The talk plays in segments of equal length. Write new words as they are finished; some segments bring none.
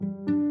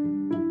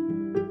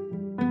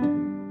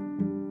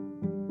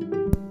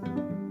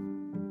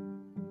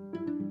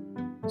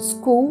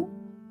School,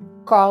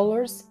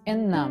 colors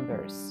and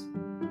numbers.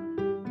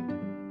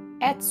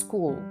 At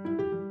school.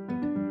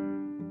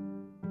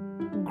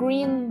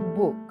 Green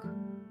book.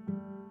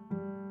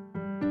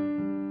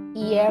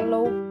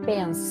 Yellow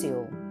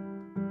pencil.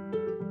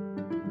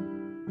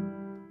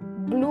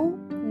 Blue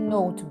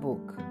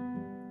notebook.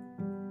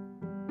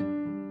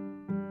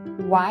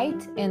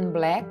 White and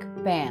black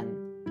pen.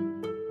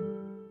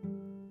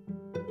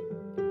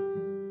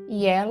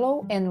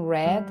 Yellow and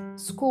red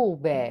school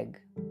bag.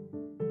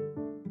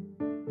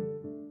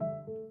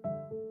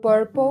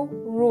 Purple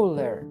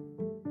ruler.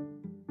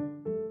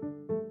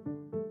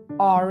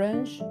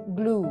 Orange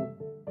glue.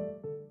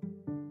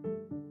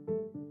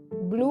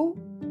 Blue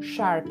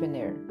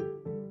sharpener.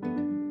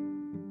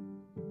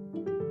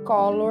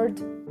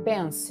 Colored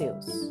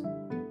pencils.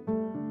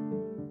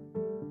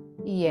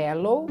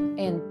 Yellow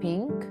and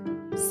pink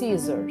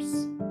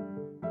scissors.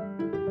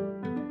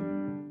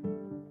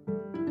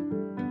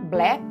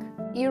 Black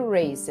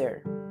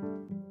eraser.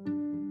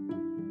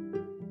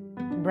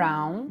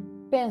 Brown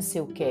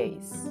pencil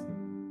case.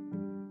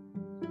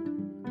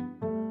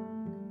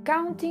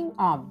 Counting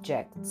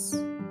objects.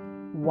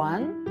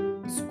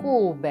 1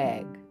 school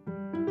bag.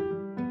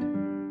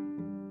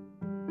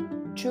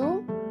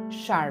 2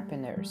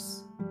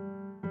 sharpeners.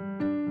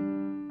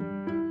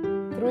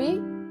 3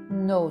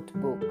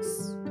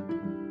 notebooks.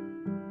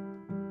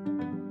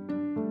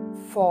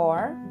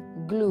 4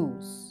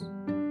 glues.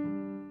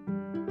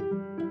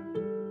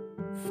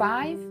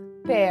 5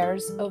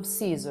 pairs of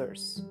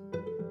scissors.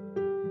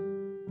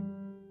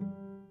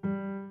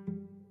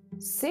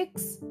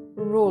 6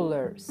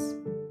 rulers.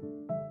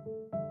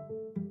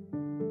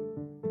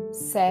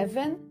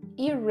 7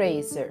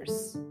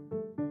 erasers.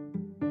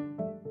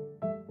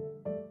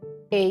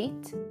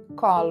 8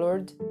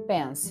 colored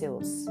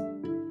pencils.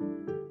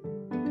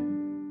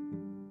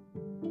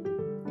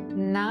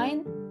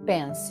 9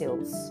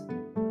 pencils.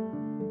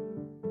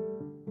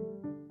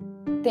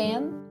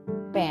 10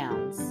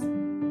 pens.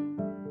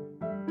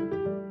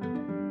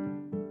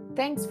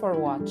 Thanks for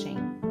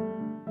watching.